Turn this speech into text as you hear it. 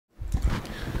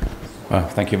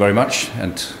Thank you very much,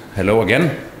 and hello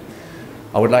again.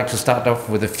 I would like to start off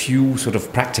with a few sort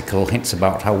of practical hints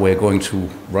about how we're going to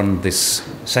run this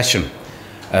session,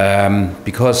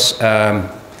 because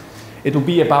it will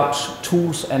be about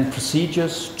tools and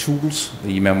procedures. Tools,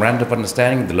 the memorandum of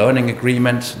understanding, the learning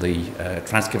agreement, the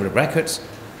transcript of records,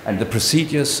 and the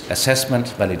procedures, assessment,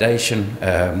 validation,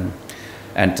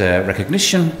 and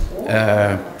recognition.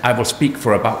 I will speak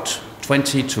for about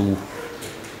 20 to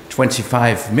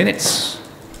 25 minutes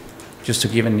just to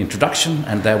give an introduction,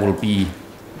 and there will be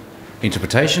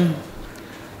interpretation.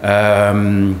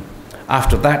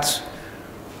 After that,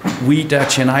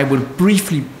 Darchi and I will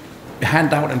briefly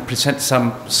hand out and present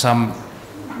some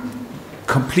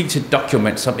completed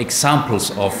documents, some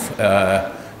examples of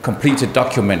completed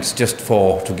documents, just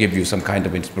to give you some kind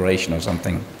of inspiration or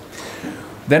something.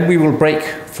 Then we will break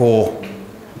for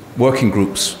working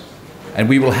groups, and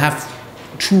we will have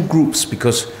 2 groups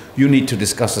because you need to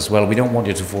discuss as well. We don't want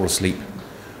you to fall asleep.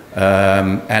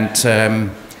 I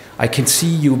can see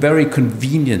you very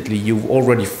conveniently. You've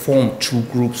already formed 2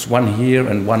 groups, one here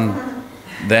and one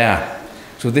there.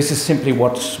 So this is simply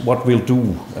what we'll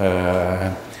do.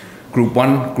 Group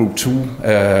 1, Group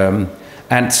 2.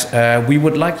 We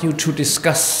would like you to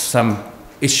discuss some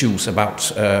issues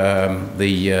about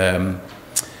the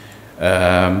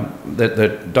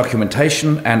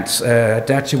documentation, and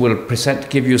Darchi will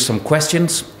give you some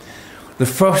questions. The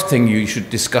first thing you should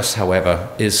discuss, however,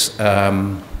 is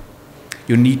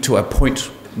you need to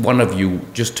appoint one of you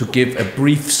just to give a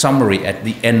brief summary at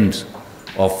the end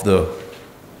of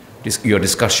your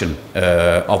discussion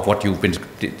of what you've been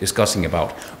discussing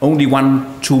about. Only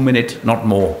 1-2 minutes, not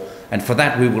more. And for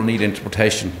that we will need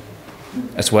interpretation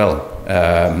as well.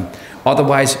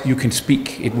 Otherwise you can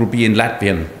speak, it will be in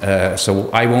Latvian, so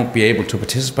I won't be able to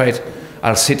participate.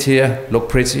 I'll sit here, look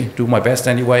pretty, do my best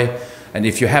anyway. And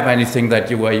if you have anything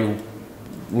where you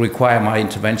require my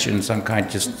intervention in some kind,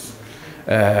 just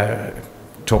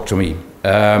talk to me.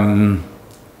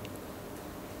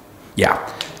 Yeah,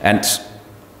 and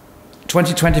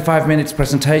 20-25 minutes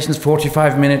presentations,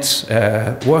 45 minutes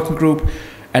working group,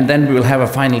 and then we will have a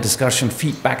final discussion,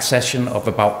 feedback session of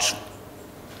about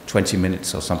 20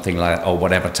 minutes or something like that, or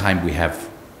whatever time we have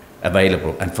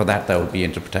available. And for that there will be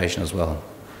interpretation as well.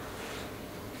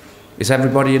 Is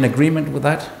everybody in agreement with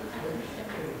that?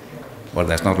 Well,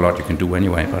 there's not a lot you can do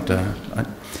anyway, but I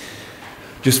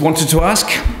just wanted to ask.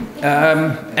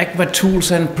 ECVET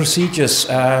tools and procedures.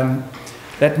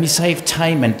 Let me save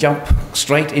time and jump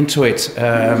straight into it.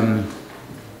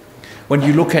 When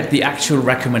you look at the actual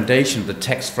recommendation, the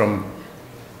text from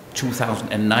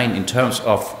 2009 in terms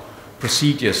of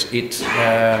procedures, it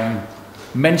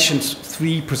mentions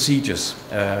 3 procedures.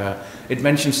 It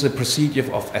mentions the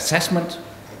procedure of assessment,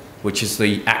 which is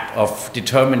the act of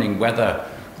determining whether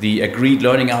the agreed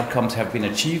learning outcomes have been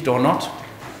achieved or not.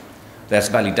 There's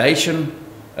validation,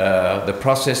 the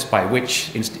process by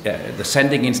which the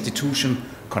sending institution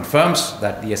confirms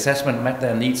that the assessment met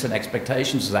their needs and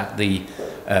expectations, that the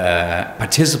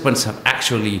participants have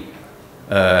actually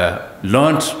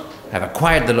learned, have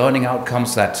acquired the learning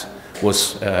outcomes that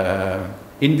was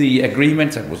in the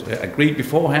agreement, that was agreed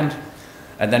beforehand.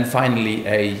 And then finally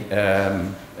a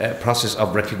process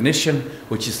of recognition,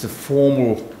 which is the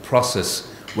formal process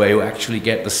where you actually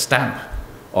get the stamp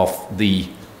of the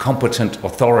competent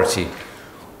authority.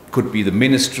 Could be the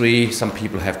ministry, some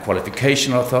people have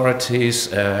qualification authorities,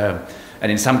 and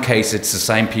in some cases it's the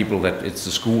same people it's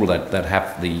the school that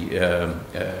have the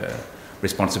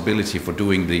responsibility for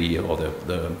doing they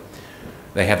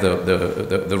have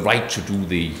the right to do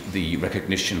the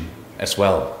recognition as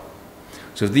well.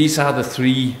 So these are the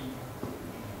 3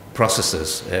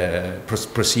 processes,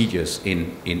 procedures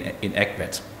in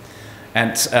ECVET.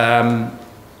 And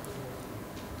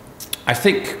I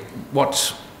think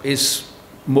what is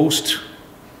most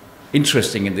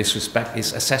interesting in this respect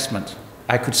is assessment.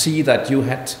 I could see that you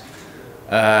had,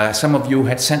 some of you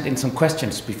had sent in some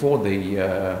questions before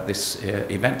this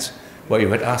event, where you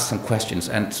had asked some questions,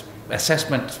 and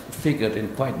assessment figured in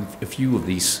quite a few of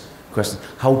these questions.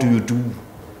 How do you do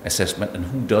assessment, and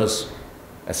who does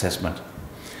assessment?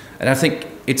 And I think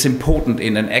it's important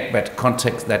in an ECVET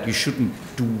context that you shouldn't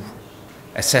do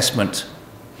assessment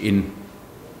in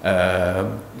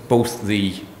both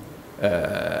the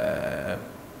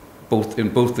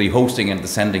hosting and the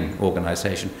sending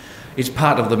organization. It's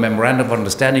part of the memorandum of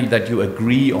understanding that you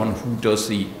agree on who does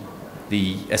the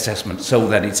assessment, so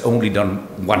that it's only done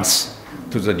once,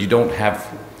 so that you don't have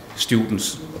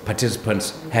students,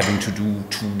 participants having to do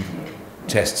 2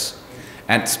 tests.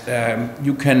 And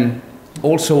you can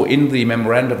also, in the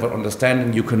memorandum of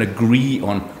understanding, you can agree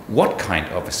on what kind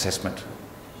of assessment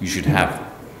you should have.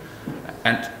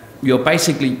 And you're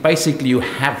basically you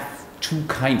have two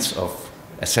kinds of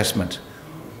assessment.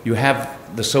 You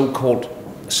have the so-called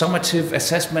summative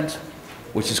assessment,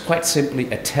 which is quite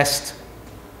simply a test,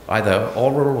 either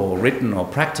oral or written or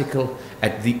practical,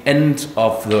 at the end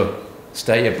of the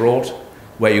stay abroad,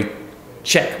 where you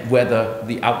check whether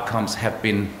the outcomes have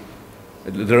been,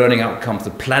 the learning outcomes,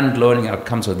 the planned learning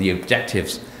outcomes or the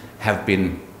objectives have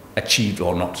been achieved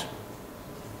or not.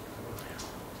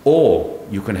 Or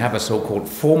you can have a so-called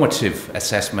formative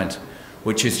assessment,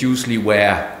 which is usually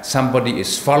where somebody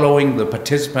is following the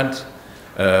participant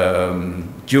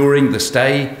during the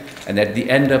stay, and at the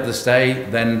end of the stay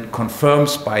then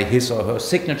confirms by his or her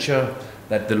signature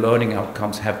that the learning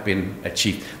outcomes have been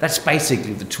achieved. That's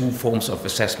basically the two forms of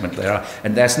assessment there are,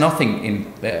 and there's nothing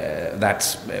in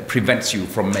that prevents you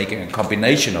from making a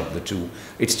combination of the two.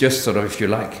 It's just sort of, if you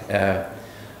like,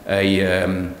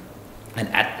 an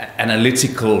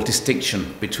analytical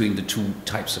distinction between the two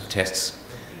types of tests.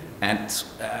 And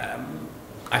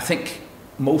I think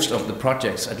most of the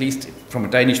projects, at least from a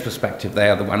Danish perspective, they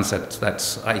are the ones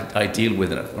that I deal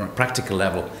with on a practical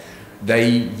level. They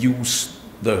use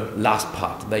the last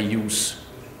part. They use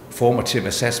formative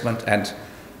assessment, and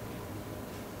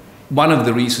one of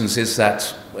the reasons is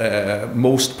that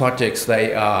most projects,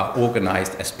 they are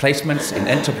organized as placements in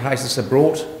enterprises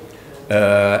abroad,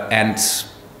 and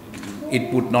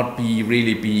it would not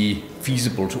really be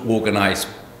feasible to organize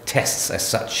tests as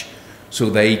such. So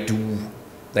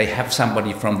they have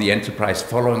somebody from the enterprise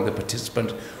following the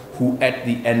participant, who at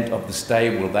the end of the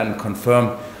stay will then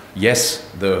confirm, yes,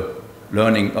 the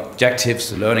learning objectives,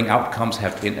 the learning outcomes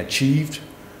have been achieved,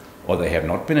 or they have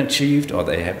not been achieved, or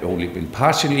they have only been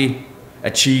partially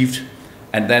achieved,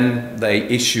 and then they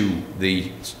issue the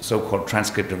so-called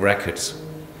transcript of records.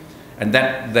 And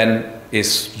that then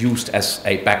is used as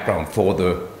a background for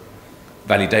the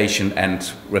validation and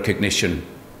recognition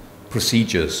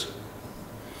procedures.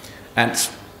 And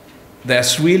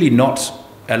there's really not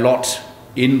a lot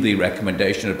in the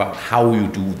recommendation about how you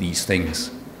do these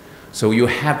things. So you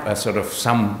have a sort of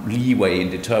some leeway in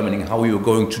determining how you're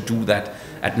going to do that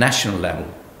at national level.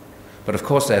 But of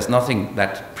course there's nothing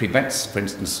that prevents, for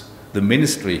instance, the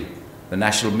ministry, the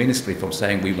national ministry, from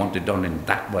saying we want it done in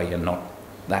that way and not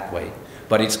that way.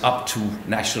 But it's up to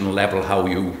national level how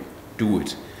you do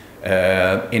it.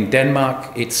 In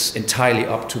Denmark, it's entirely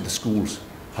up to the schools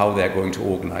how they're going to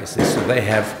organize this. So they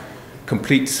have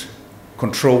complete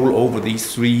control over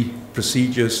these three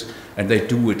procedures, and they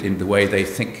do it in the way they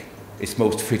think is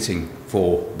most fitting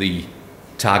for the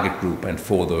target group and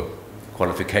for the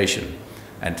qualification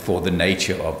and for the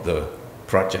nature of the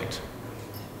project.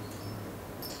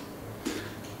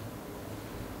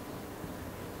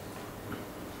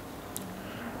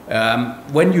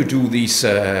 When you do these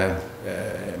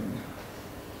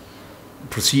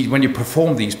when you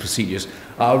perform these procedures,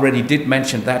 I already did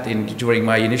mention that during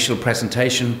my initial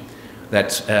presentation,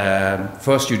 that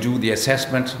first you do the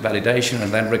assessment, validation,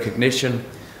 and then recognition.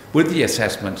 With the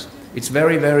assessment, it's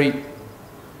very, very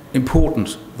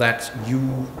important that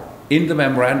you, in the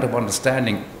memorandum of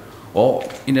understanding or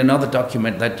in another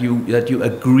document, that you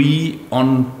agree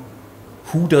on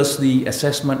who does the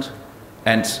assessment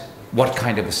and what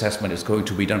kind of assessment is going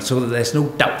to be done, so that there's no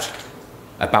doubt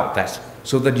about that,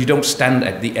 so that you don't stand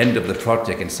at the end of the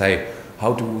project and say,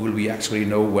 how will we actually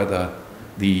know whether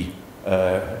the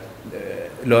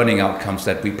learning outcomes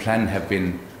that we plan have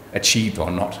been achieved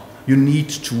or not. You need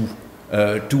to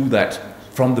do that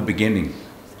from the beginning.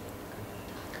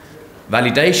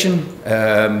 Validation,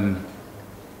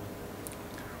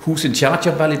 who's in charge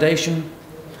of validation?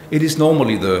 It is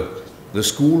normally the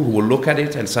school who will look at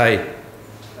it and say,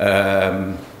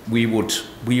 we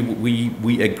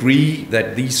agree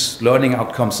that these learning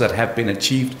outcomes that have been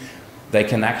achieved, they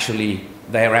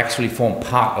are actually form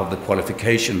part of the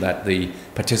qualification that the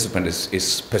participant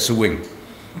is pursuing.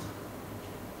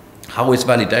 How is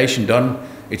validation done?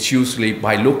 It's usually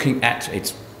by looking at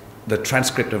the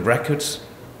transcript of records.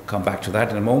 I'll come back to that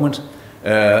in a moment.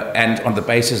 And on the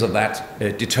basis of that,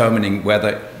 determining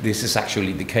whether this is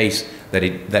actually the case, that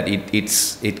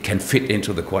it can fit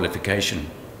into the qualification.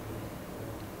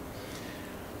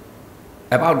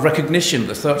 About recognition,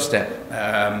 the third step,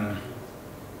 I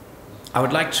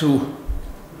would like to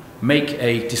make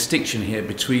a distinction here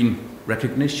between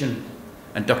recognition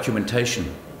and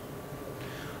documentation.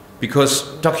 Because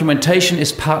documentation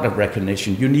is part of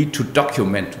recognition. You need to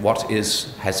document what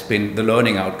has been the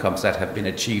learning outcomes that have been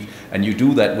achieved, and you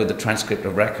do that with the transcript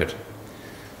of record.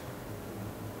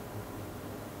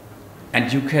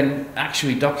 And you can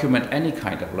actually document any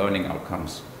kind of learning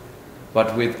outcomes,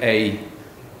 but with a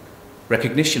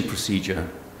recognition procedure,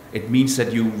 It means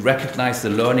that you recognize the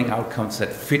learning outcomes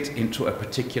that fit into a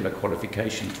particular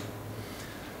qualification.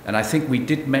 And I think we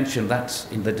did mention that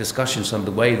in the discussions on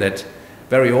the way, that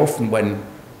very often when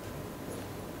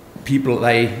people,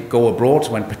 they go abroad,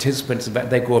 when participants,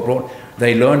 they go abroad,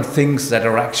 they learn things that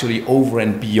are actually over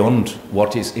and beyond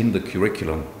what is in the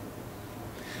curriculum.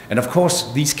 And of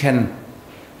course, these can,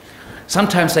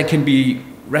 sometimes they can be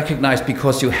recognized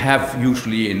because you have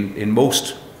usually in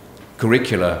most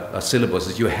curricula or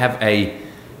syllabuses, you have a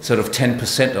sort of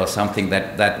 10% or something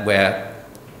that where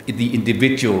the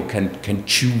individual can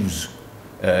choose,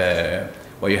 where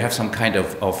you have some kind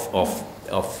of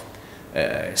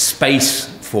space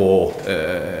for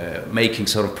making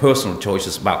sort of personal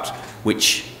choices about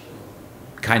which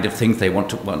kind of things they want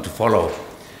to follow.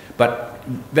 But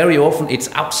very often it's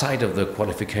outside of the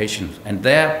qualification, and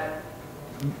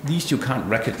these you can't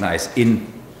recognize in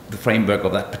the framework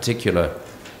of that particular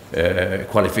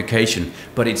qualification.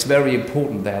 But it's very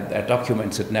important that they're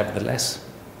documented nevertheless,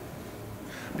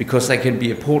 because they can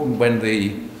be important when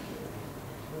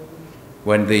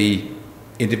the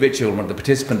individual, when the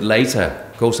participant later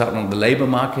goes out on the labor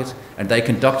market, and they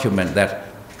can document that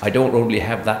I don't only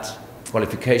have that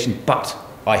qualification, but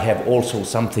I have also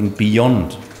something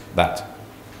beyond that.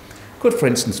 Could, for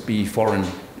instance, be foreign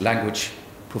language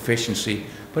proficiency,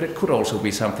 but it could also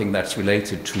be something that's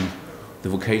related to the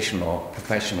vocational or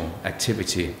professional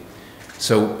activity.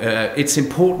 So it's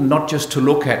important not just to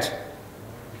look at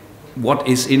what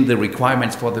is in the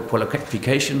requirements for the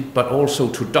qualification, but also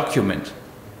to document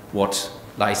what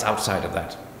lies outside of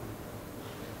that.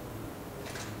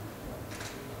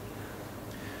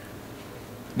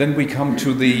 Then we come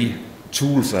to the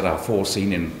tools that are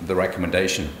foreseen in the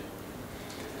recommendation.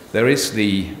 There is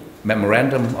the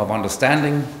Memorandum of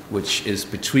Understanding, which is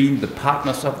between the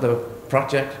partners of the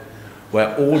project,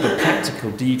 where all the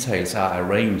practical details are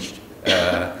arranged.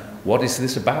 What is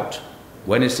this about?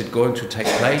 When is it going to take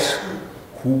place?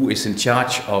 Who is in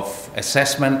charge of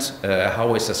assessment?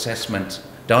 How is assessment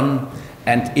done?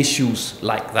 And issues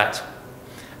like that.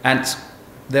 And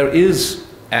there is,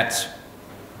 at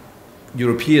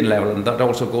European level, and that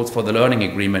also goes for the learning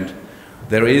agreement,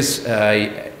 there is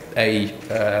a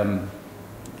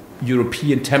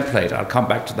European template, I'll come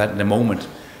back to that in a moment,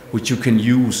 which you can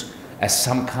use as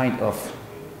some kind of,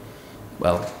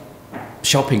 well,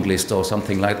 shopping list or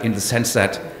something like, in the sense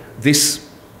that this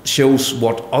shows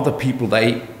what other people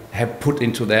they have put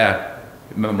into their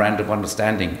memorandum of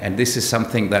understanding, and this is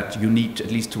something that you need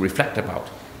at least to reflect about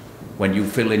when you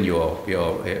fill in your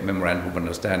memorandum of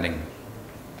understanding.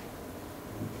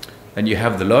 Then you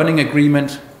have the learning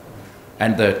agreement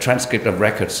and the transcript of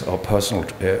records or personal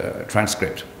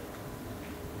transcript.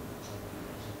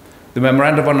 The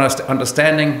memorandum of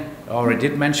understanding, I already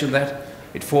did mention that.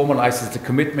 It formalizes the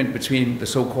commitment between the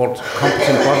so-called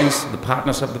competent bodies, the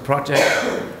partners of the project,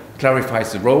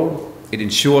 clarifies the role. It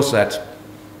ensures that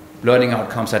learning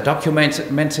outcomes are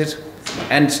documented,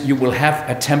 and you will have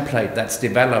a template that's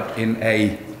developed in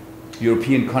a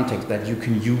European context that you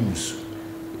can use.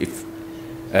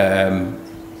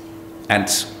 And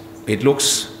it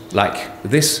looks like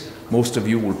this. Most of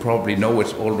you will probably know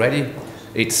it already.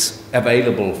 It's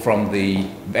available from the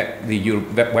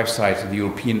website of the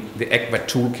ECVET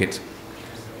toolkit,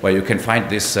 where you can find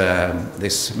this,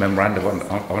 this memorandum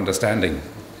of understanding.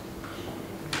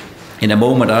 In a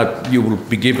moment, you will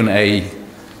be given a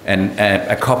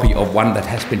copy of one that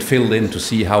has been filled in to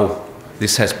see how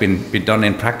this has been done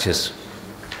in practice.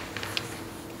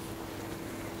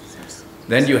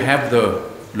 Then you have the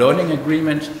learning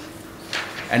agreement,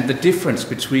 and the difference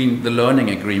between the learning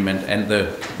agreement and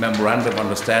the memorandum of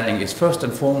understanding is first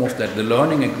and foremost that the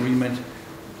learning agreement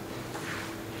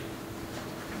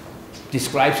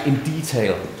describes in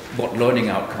detail what learning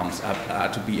outcomes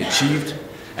are to be achieved,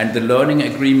 and the learning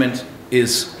agreement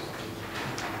is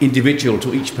individual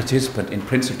to each participant in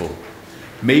principle.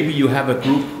 Maybe you have a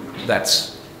group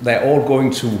they're all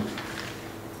going to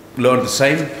learn the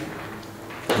same,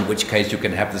 in which case you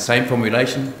can have the same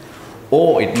formulation,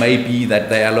 or it may be that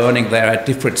they are learning there at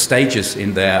different stages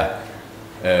in their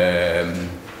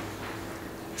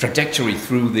trajectory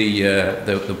through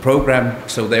the program,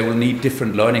 so they will need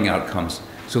different learning outcomes.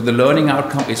 So the learning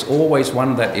outcome is always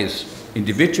one that is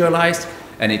individualized,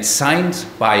 and it's signed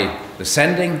by the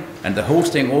sending and the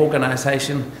hosting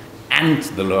organization and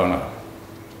the learner.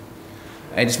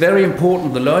 And it's very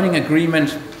important, the learning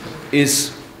agreement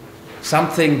is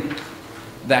something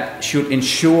that should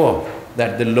ensure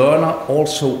that the learner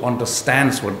also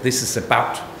understands what this is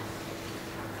about.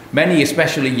 Many,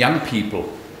 especially young people,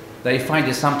 they find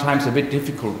it sometimes a bit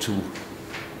difficult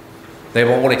they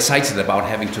were all excited about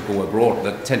having to go abroad.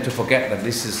 They tend to forget that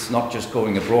this is not just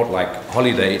going abroad like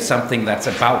holiday, it's something that's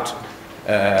about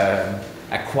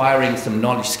acquiring some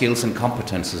knowledge, skills and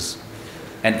competences.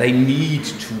 And they need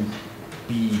to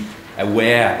be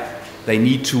aware, they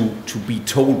need to be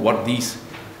told what these,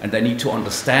 and they need to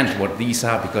understand what these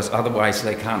are, because otherwise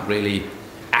they can't really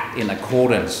act in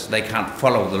accordance, they can't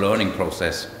follow the learning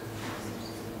process.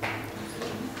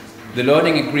 The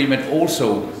learning agreement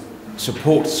also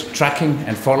supports tracking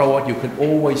and follow-up. You can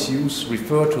always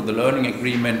refer to the learning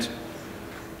agreement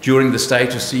during the stay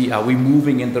to see, are we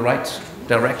moving in the right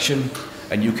direction?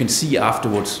 And you can see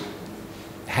afterwards,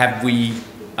 have these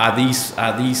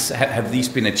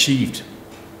been achieved?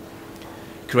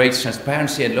 Creates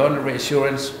transparency and learner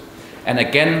reassurance. And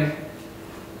again,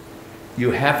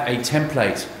 you have a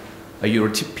template, a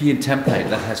European template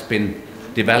that has been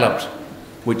developed,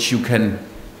 which you can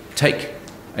take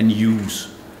and use.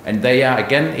 And they are,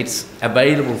 again, it's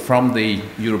available from the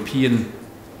European,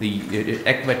 the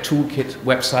ECVET Toolkit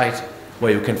website,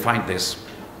 where you can find this.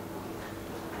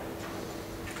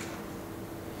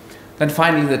 Then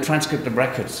finally, the transcript of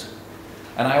records.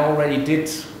 And I already did,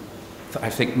 I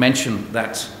think, mention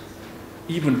that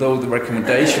even though the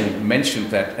recommendation mentioned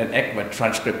that an ECVET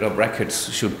transcript of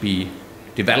records should be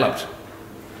developed,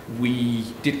 we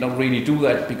did not really do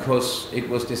that because it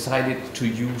was decided to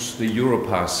use the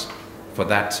Europass for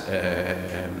that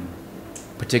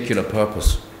particular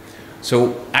purpose.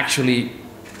 So actually,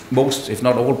 most, if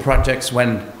not all projects,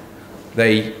 when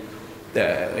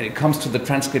it comes to the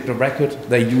transcript of record,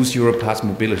 they use Europass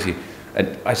Mobility.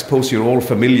 And I suppose you're all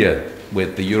familiar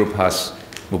with the Europass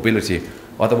Mobility.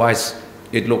 Otherwise,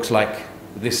 it looks like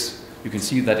this. You can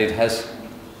see that it has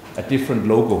a different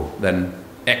logo than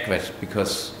ECVET,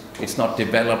 because it's not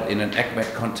developed in an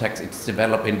ECVET context, it's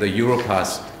developed in the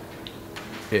Europass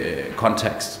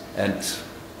context. And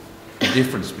the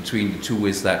difference between the two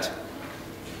is that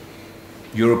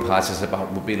Europass is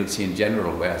about mobility in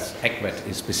general, whereas ECVET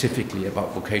is specifically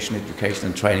about vocational education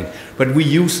and training. But we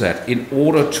use that in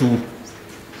order to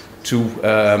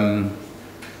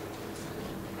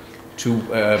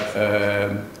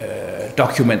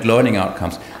document learning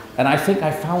outcomes. And I think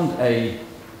I found a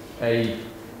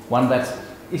one that,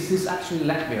 is this actually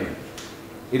Latvian?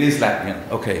 It is Latvian,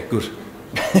 okay, good.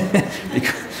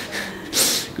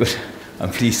 Good,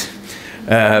 I'm pleased.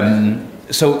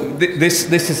 So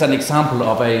this is an example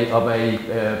of a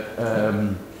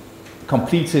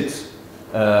completed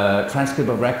transcript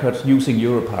of record using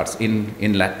Europass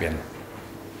in Latvian.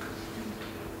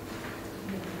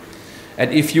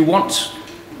 And if you want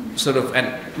sort of,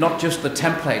 and not just the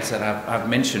templates that I've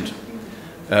mentioned,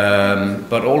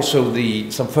 but also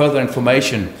some further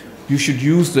information, you should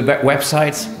use the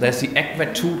websites. There's the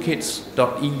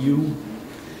ecvettoolkits.eu,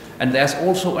 and there's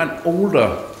also an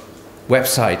older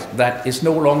website that is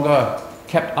no longer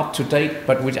kept up to date,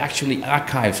 but which actually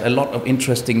archives a lot of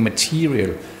interesting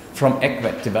material from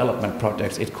ECVET development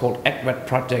projects. It's called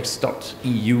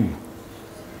ecvetprojects.eu.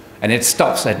 And it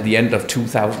stops at the end of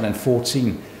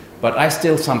 2014. But I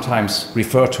still sometimes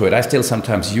refer to it. I still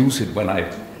sometimes use it when I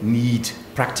need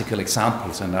practical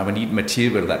examples and I need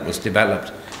material that was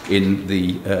developed in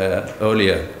the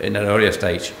an earlier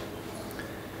stage.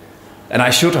 And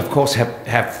I should, of course,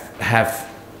 have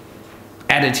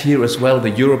added here as well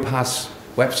the Europass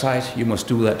website. You must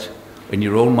do that in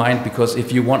your own mind, because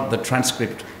if you want the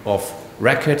transcript of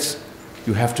records,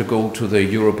 you have to go to the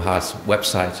Europass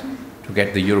website to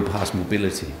get the Europass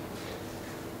Mobility.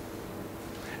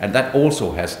 And that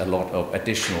also has a lot of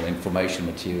additional information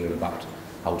material about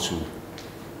how to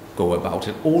go about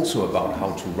it, also about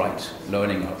how to write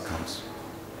learning outcomes.